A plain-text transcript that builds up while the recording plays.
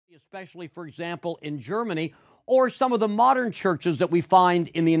especially, for example, in Germany, or some of the modern churches that we find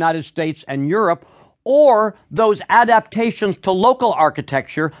in the United States and Europe, or those adaptations to local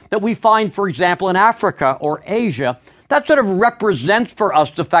architecture that we find, for example, in Africa or Asia. That sort of represents for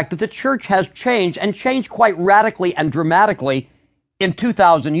us the fact that the church has changed, and changed quite radically and dramatically in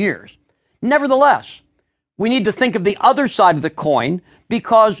 2,000 years. Nevertheless, we need to think of the other side of the coin,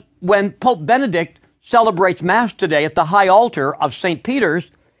 because when Pope Benedict celebrates Mass today at the high altar of St.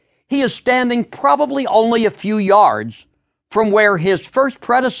 Peter's, he is standing probably only a few yards from where his first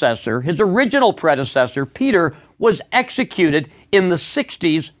predecessor, his original predecessor, Peter, was executed in the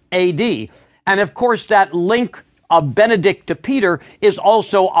 60s AD. And of course, that link of Benedict to Peter is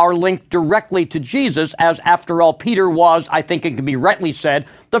also our link directly to Jesus, as after all, Peter was, I think it can be rightly said,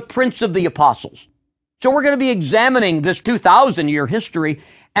 the Prince of the Apostles. So we're going to be examining this 2,000-year history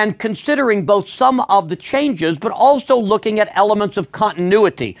and considering both some of the changes, but also looking at elements of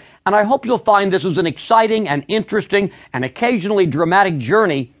continuity. And I hope you'll find this is an exciting and interesting and occasionally dramatic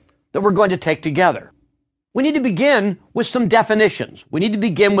journey that we're going to take together. We need to begin with some definitions. We need to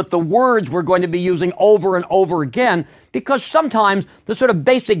begin with the words we're going to be using over and over again, because sometimes the sort of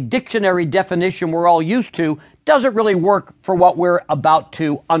basic dictionary definition we're all used to doesn't really work for what we're about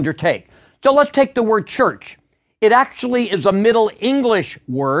to undertake. So let's take the word church. It actually is a Middle English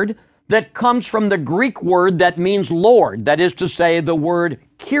word that comes from the Greek word that means Lord. That is to say, the word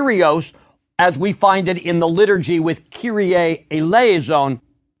Kyrios, as we find it in the liturgy with Kyrie eleison,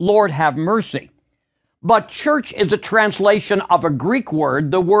 Lord have mercy. But church is a translation of a Greek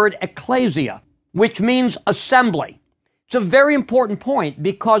word, the word ecclesia, which means assembly. It's a very important point,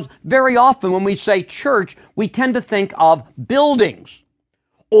 because very often when we say church, we tend to think of buildings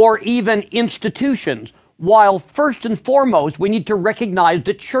or even institutions, while first and foremost, we need to recognize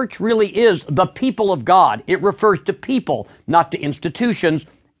that church really is the people of God. It refers to people, not to institutions,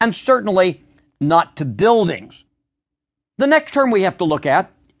 and certainly not to buildings. The next term we have to look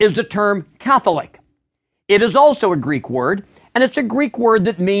at is the term Catholic. It is also a Greek word, and it's a Greek word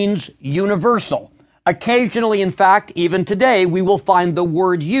that means universal. Occasionally, in fact, even today, we will find the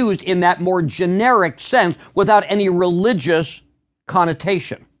word used in that more generic sense without any religious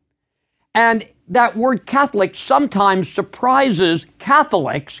connotation. And that word Catholic sometimes surprises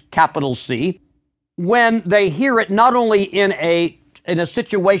Catholics, capital C, when they hear it not only in a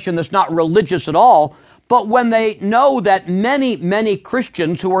situation that's not religious at all, but when they know that many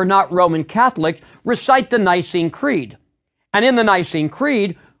Christians who are not Roman Catholics recite the Nicene Creed. And in the Nicene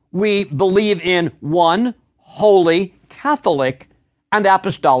Creed, we believe in one holy, Catholic, and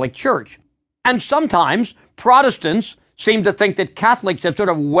apostolic church. And sometimes Protestants seem to think that Catholics have sort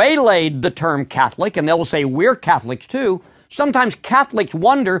of waylaid the term Catholic, and they'll say, we're Catholics too. Sometimes Catholics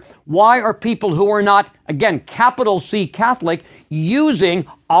wonder, why are people who are not, again, capital C Catholic, using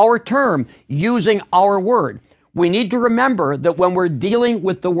our term, using our word? We need to remember that when we're dealing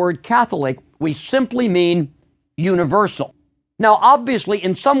with the word Catholic, we simply mean universal. Now, obviously,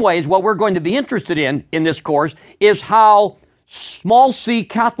 in some ways, what we're going to be interested in this course is how small c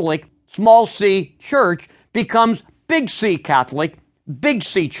Catholic, small c church becomes big C Catholic, big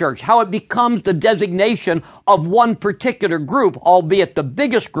C church, how it becomes the designation of one particular group, albeit the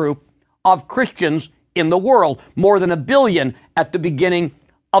biggest group of Christians in the world, more than 1 billion at the beginning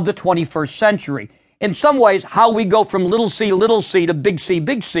of the 21st century. In some ways, how we go from little c to big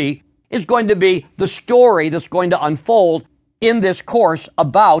C is going to be the story that's going to unfold in this course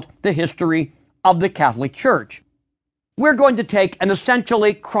about the history of the Catholic Church. We're going to take an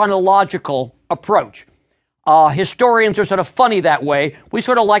essentially chronological approach. Historians are sort of funny that way. We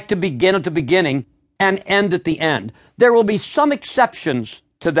sort of like to begin at the beginning and end at the end. There will be some exceptions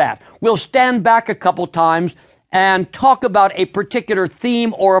to that. We'll stand back a couple times and talk about a particular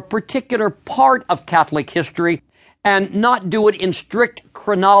theme or a particular part of Catholic history and not do it in strict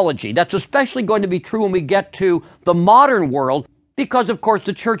chronology. That's especially going to be true when we get to the modern world, because, of course,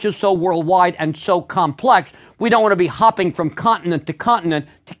 the church is so worldwide and so complex. We don't want to be hopping from continent to continent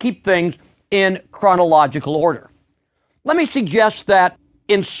to keep things in chronological order. Let me suggest that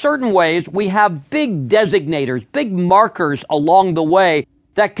in certain ways we have big designators, big markers along the way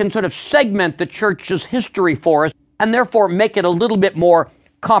that can sort of segment the church's history for us and therefore make it a little bit more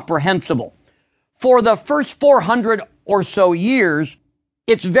comprehensible. For the first 400 or so years,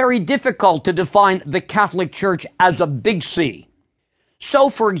 it's very difficult to define the Catholic Church as a big C. So,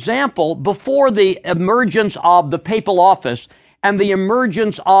 for example, before the emergence of the papal office and the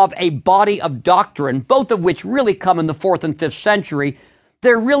emergence of a body of doctrine, both of which really come in the 4th and 5th century,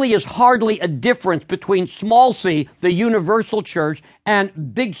 there really is hardly a difference between small c, the universal church,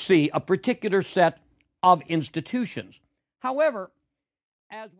 and big C, a particular set of institutions. However, as